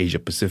across Asia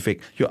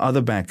Pacific. Your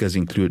other backers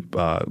include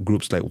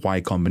groups like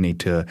Y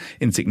Combinator,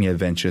 Insignia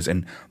Ventures,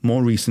 and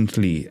more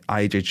recently,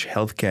 IHH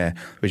Healthcare,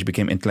 which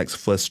became Intellect's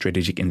first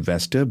strategic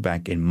investor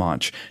back in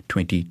March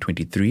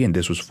 2023. And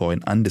this was for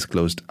an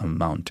undisclosed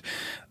amount.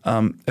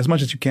 As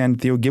much as you can,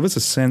 Theo, give us a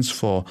sense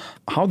for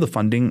how the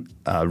funding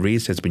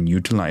raised has been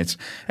utilized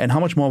and how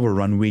much more of a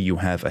runway you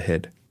have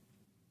ahead.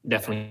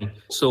 Definitely.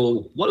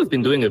 So what we've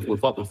been doing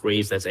with what we've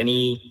raised, as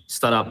any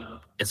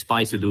startup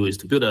aspires to do, is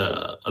to build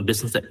a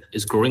business that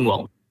is growing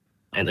well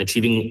and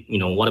achieving,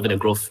 whatever the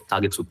growth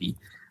targets would be.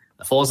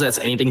 For us, that's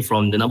anything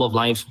from the number of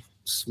lives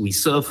we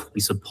serve, we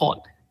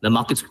support, the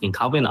markets we can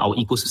cover, in our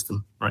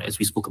ecosystem, right, as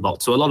we spoke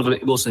about. So a lot of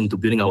it goes into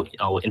building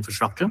our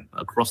infrastructure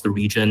across the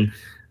region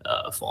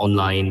for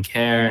online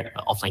care,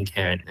 offline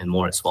care, and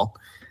more as well.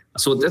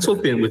 So that's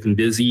what we've been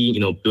busy,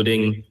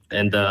 building.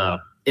 And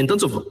in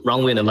terms of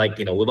runway and the like,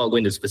 without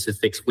going into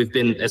specifics, we've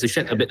been, as I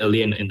shared a bit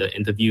earlier in the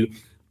interview,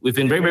 we've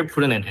been very, very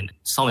prudent and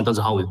sound in terms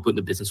of how we've built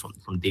the business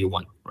from day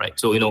one, right?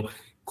 So,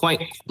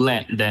 quite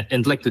glad that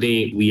Intellect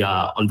today, we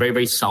are on very,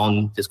 very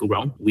sound fiscal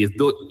ground. We've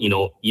built,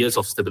 years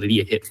of stability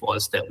ahead for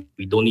us that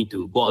we don't need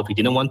to go out if we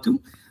didn't want to.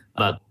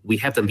 But we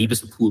have the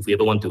levers to pull if we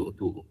ever want to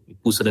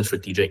pull certain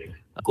strategic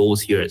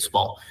goals here as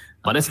well.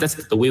 But that's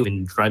the way we've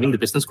been driving the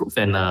business growth,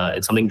 and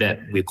it's something that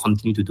we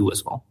continue to do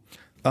as well.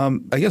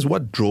 I guess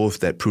what drove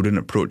that prudent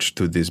approach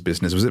to this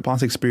business? Was it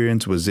past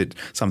experience? Was it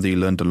something you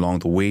learned along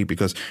the way?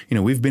 Because,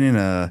 we've been in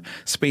a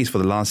space for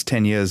the last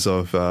 10 years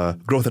of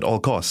growth at all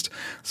cost.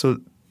 So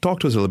Talk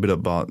to us a little bit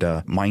about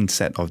the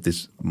mindset of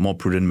this more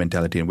prudent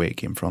mentality and where it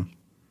came from.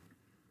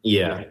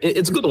 Yeah,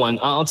 it's a good one.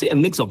 I'll say a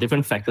mix of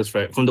different factors,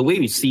 right? From the way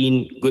we've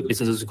seen good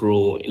businesses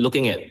grow,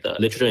 looking at the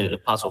literature in the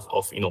past of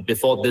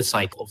before this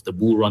cycle of the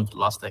bull run for the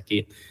last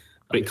decade,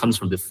 it comes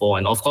from before.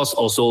 And of course,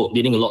 also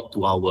leading a lot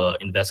to our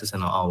investors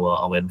and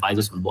our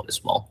advisors on board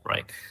as well,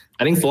 right?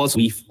 I think for us,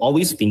 we've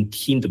always been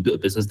keen to build a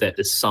business that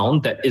is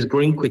sound, that is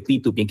growing quickly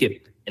to make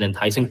it an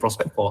enticing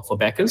prospect for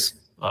backers,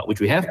 which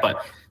we have,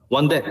 but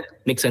one that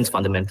makes sense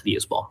fundamentally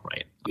as well,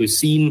 right? We've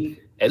seen,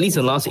 at least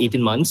in the last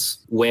 18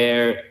 months,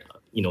 where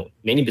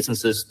many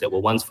businesses that were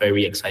once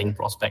very exciting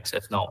prospects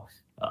have now,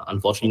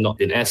 unfortunately, not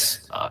been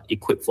as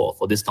equipped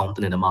for this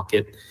downturn in the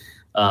market.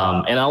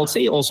 And I would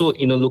say also,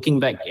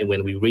 looking back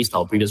when we raised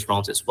our previous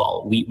rounds as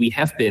well, we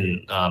have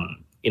been,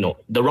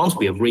 the rounds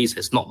we have raised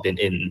has not been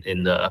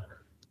in the.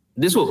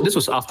 This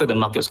was after the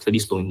market was clearly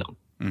slowing down.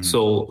 Mm-hmm.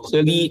 So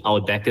clearly,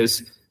 our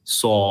backers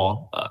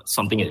saw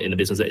something in the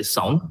business that is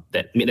sound,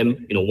 that made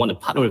them, want to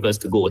partner with us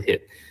to go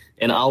ahead.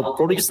 And I'll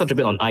probably just touch a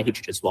bit on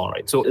IHH as well,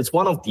 right? So it's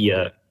one of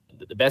the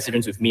best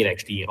decisions we've made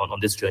actually on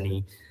this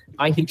journey.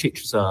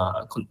 IHH's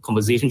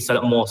conversation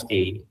started more as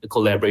a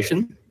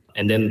collaboration,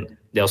 and then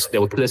there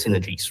were clear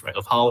synergies, right,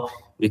 of how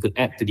we could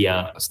add to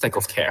their stack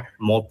of care,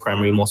 more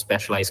primary, more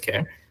specialized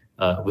care,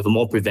 with a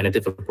more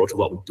preventative approach of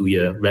what we do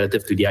here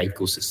relative to their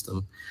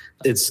ecosystem.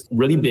 It's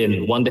really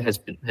been one that has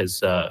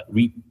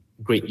reaped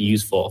great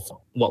use for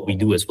what we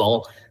do as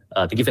well.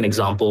 To give an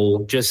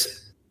example,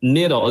 just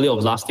near or earlier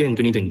of last year in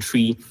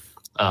 2023,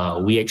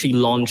 we actually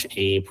launched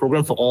a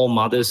program for all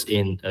mothers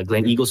in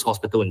Gleneagles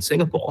Hospital in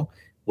Singapore,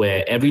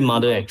 where every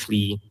mother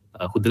actually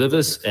who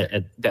delivers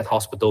at that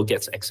hospital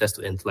gets access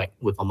to Intellect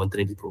with our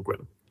maternity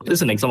program. This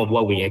is an example of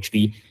why we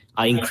actually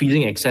are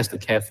increasing access to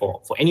care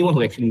for anyone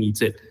who actually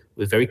needs it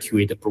with very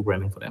curated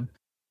programming for them.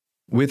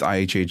 With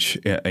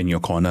IHH in your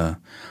corner,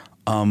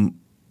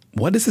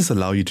 what does this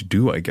allow you to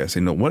do, I guess?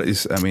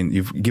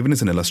 You've given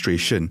us an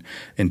illustration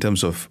in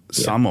terms of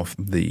some of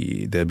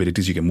the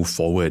abilities you can move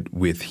forward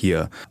with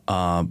here.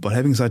 But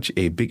having such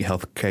a big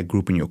healthcare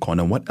group in your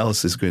corner, what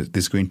else is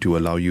this going to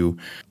allow you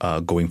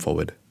going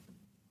forward?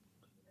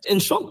 In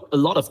short, a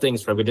lot of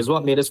things, right, which is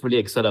what made us really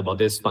excited about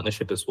this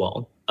partnership as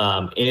well.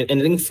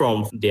 Anything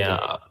from their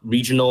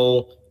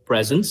regional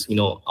presence,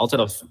 outside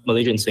of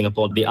Malaysia and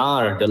Singapore, they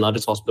are the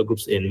largest hospital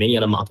groups in many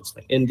other markets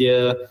like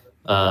India,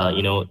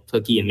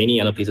 Turkey and many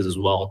other places as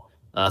well.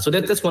 So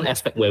that's one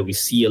aspect where we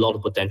see a lot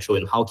of potential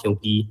in how can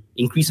we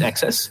increase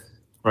access,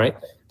 right?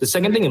 The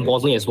second thing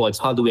importantly as well is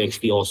how do we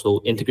actually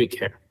also integrate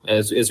care?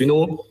 As we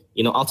know,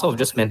 outside of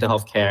just mental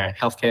health care,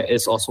 healthcare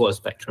is also a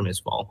spectrum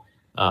as well.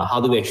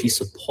 How do we actually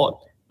support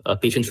a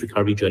patient's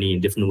recovery journey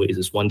in different ways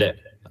is one that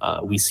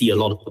we see a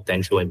lot of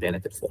potential and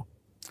benefit for.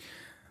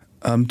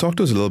 Talk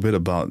to us a little bit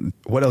about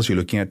what else you're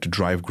looking at to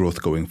drive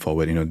growth going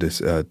forward. This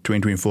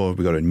 2024,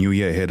 we got a new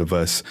year ahead of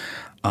us.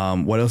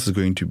 What else is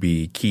going to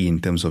be key in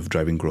terms of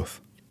driving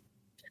growth?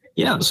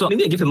 Yeah, so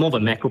maybe I give you more of a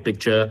macro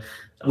picture.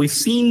 We've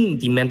seen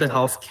the mental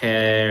health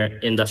care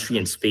industry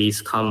and space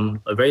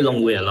come a very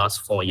long way in the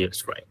last 4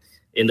 years, right?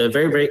 In the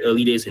very, very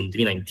early days in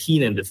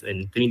 2019 and in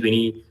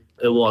 2020,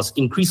 it was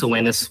increased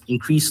awareness,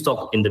 increased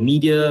talk in the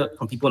media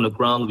from people on the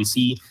ground. We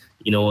see,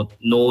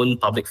 known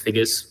public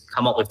figures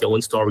come up with their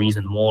own stories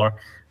and more.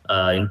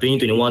 In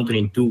 2021,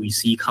 2022, we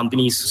see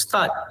companies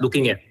start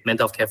looking at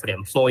mental health care for their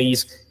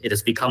employees. It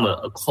has become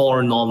a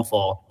core norm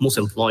for most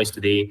employees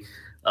today.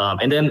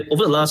 And then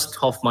over the last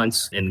 12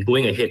 months and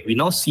going ahead, we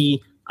now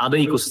see other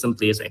ecosystem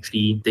players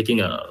actually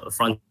taking a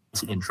front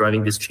seat in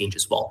driving this change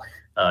as well.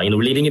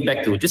 Relating it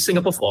back to just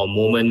Singapore for a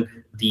moment,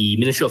 the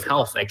Ministry of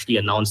Health actually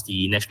announced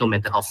the National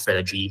Mental Health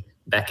Strategy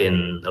back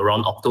in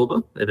around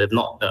October, if I'm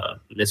not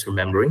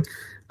misremembering,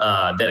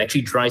 that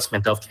actually drives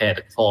mental health care at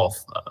the core of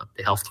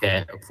the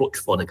healthcare approach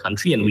for the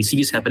country. And we see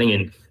this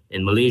happening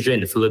in Malaysia,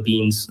 in the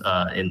Philippines,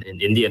 in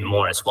India and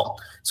more as well.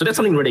 So that's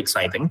something really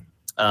exciting.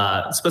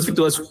 Specific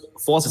to us,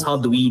 for us, is how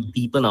do we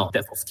deepen our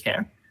depth of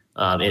care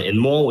in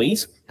more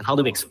ways, and how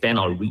do we expand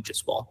our reach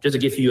as well? Just to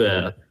give you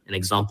an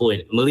example,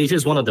 Malaysia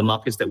is one of the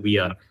markets that we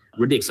are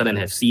really excited and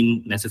have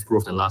seen massive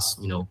growth in the last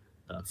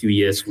few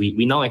years.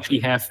 We now actually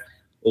have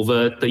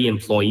over 30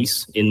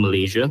 employees in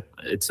Malaysia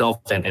itself,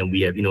 and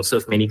we have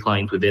served many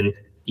clients within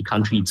the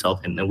country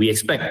itself, and we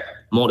expect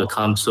more to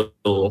come. So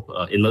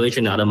in Malaysia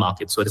and other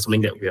markets, so it's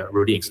something that we are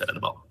really excited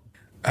about.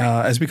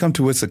 As we come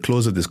towards the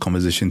close of this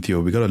conversation,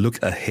 Theo, we got to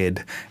look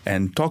ahead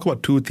and talk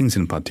about two things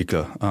in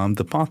particular: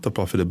 the path to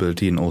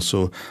profitability and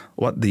also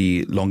what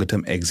the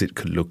longer-term exit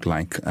could look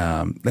like.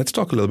 Let's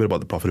talk a little bit about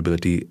the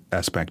profitability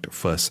aspect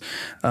first.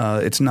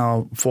 It's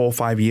now 4 or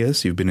 5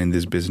 years you've been in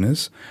this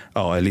business,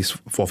 or at least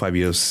 4 or 5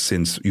 years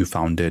since you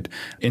founded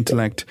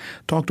Intellect.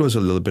 Talk to us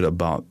a little bit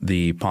about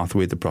the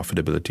pathway to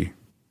profitability.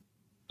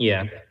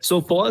 Yeah.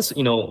 So for us,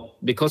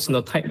 because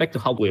tied back to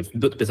how we've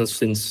built business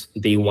since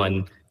day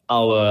one,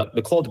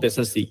 the core of the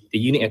business, the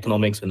unit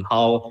economics and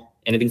how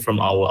anything from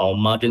our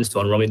margins to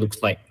our runway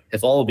looks like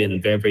have all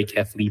been very, very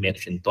carefully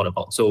managed and thought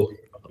about. So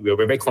we're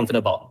very confident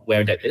about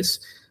where that is.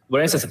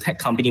 Whereas as a tech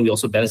company, we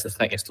also balance the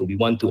fact as to we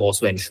want to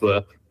also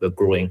ensure we're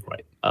growing,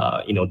 right?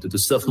 To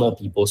serve more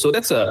people. So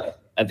that's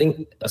I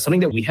think something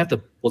that we have the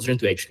position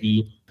to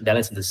actually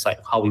balance and decide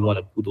how we want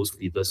to put those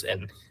levers.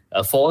 And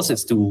for us,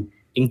 it's to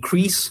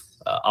increase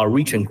our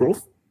reach and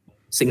growth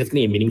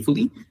significantly and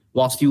meaningfully,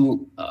 whilst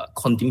you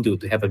continue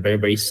to have a very,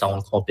 very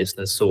sound core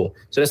business. So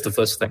that's the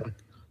first thing.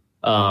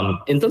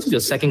 In terms of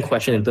your second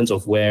question, in terms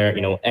of where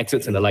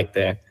exits and the like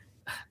there,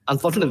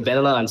 unfortunate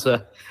vanilla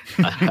answer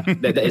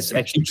that is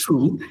actually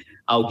true,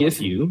 I'll give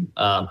you,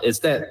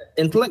 is that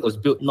Intellect was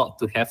built not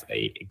to have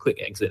a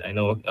quick exit. I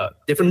know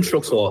different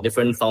strokes for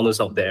different founders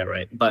out there,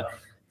 right? But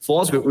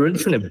for us, we're really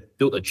trying to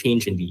build a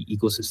change in the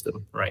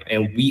ecosystem, right?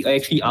 And we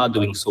actually are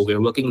doing so.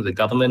 We're working with the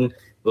government,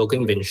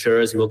 working with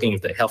insurers, working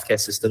with the healthcare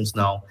systems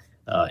now,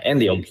 and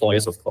the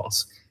employers, of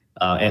course.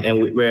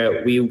 And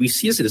we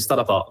see this at the start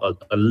of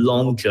a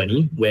long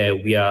journey where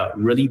we are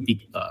really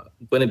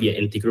going to be an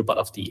integral part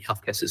of the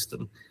healthcare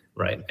system,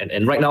 right?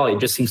 And right now, it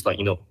just seems like,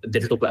 a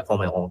digital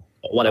platform or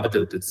whatever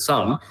to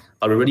some,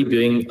 but we're really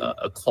building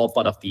a core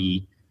part of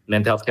the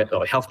mental health care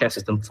or healthcare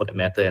system for that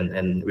matter,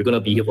 and we're going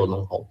to be here for a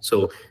long haul.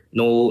 So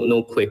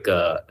no quick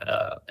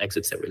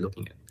exits that we're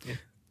looking at. Yeah.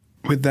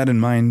 With that in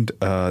mind,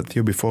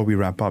 Theo, before we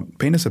wrap up,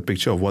 paint us a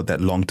picture of what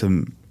that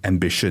long-term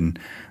ambition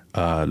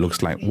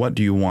looks like. What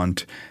do you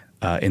want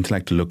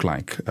Intellect to look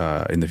like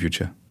in the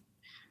future?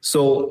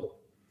 So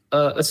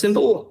a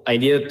simple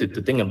idea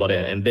to think about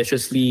it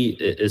ambitiously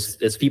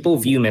is people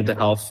view mental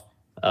health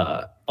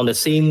on the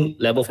same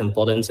level of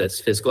importance as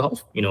physical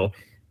health.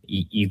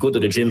 You go to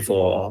the gym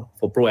for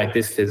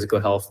proactive physical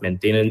health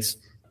maintenance,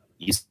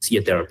 you see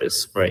a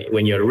therapist, right?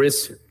 When you're at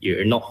risk,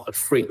 you're not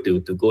afraid to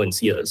go and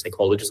see a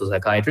psychologist or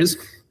psychiatrist.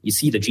 You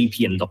see the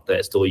GP and doctor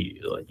as though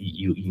you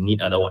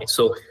need otherwise.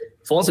 So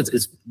for us,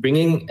 it's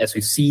bringing, as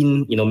we've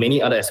seen,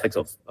 many other aspects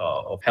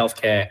of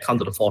healthcare come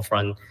to the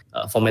forefront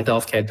for mental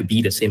health care to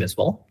be the same as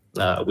well.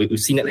 We've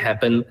seen it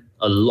happen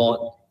a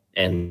lot,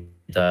 and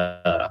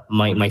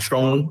my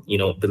strong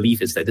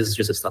belief is that this is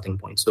just a starting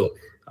point. So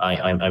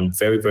I'm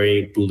very,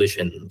 very bullish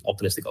and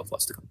optimistic of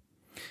what's to come.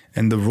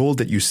 And the role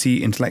that you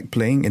see Intellect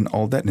playing in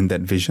all that, in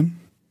that vision?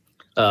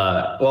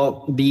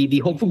 Well, the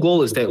hopeful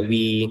goal is that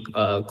we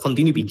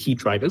continue to be key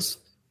drivers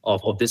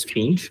of this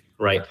change,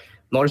 right?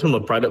 Not just from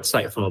a private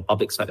side, from a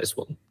public side as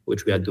well,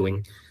 which we are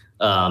doing.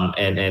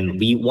 And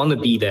we want to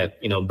be that,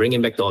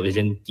 bringing back to our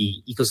vision, the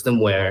ecosystem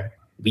where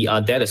we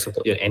are there to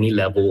support you at any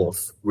level of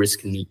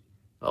risk need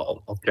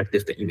or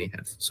objective that you may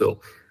have.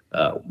 So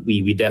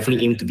we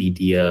definitely aim to be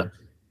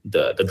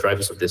the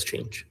drivers of this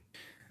change.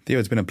 Theo,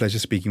 it's been a pleasure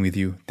speaking with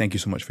you. Thank you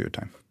so much for your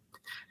time.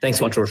 Thanks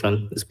so much,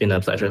 Roshan. It's been a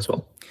pleasure as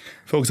well.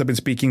 Folks, I've been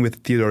speaking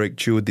with Theodoric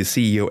Chew, the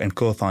CEO and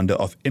co-founder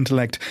of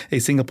Intellect, a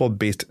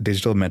Singapore-based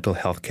digital mental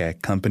health care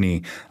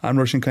company. I'm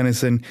Roshan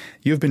Kanesan.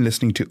 You've been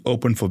listening to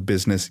Open for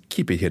Business.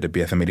 Keep it here to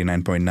BFM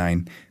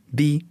 89.9,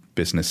 the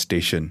business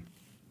station.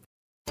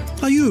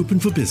 Are you open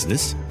for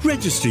business?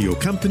 Register your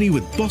company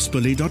with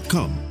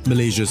bossbully.com,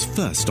 Malaysia's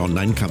first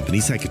online company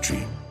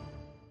secretary.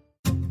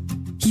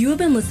 You have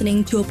been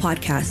listening to a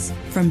podcast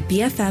from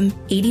BFM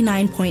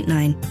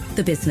 89.9,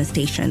 the business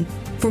station.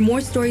 For more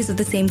stories of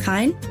the same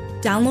kind,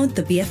 download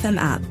the BFM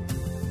app.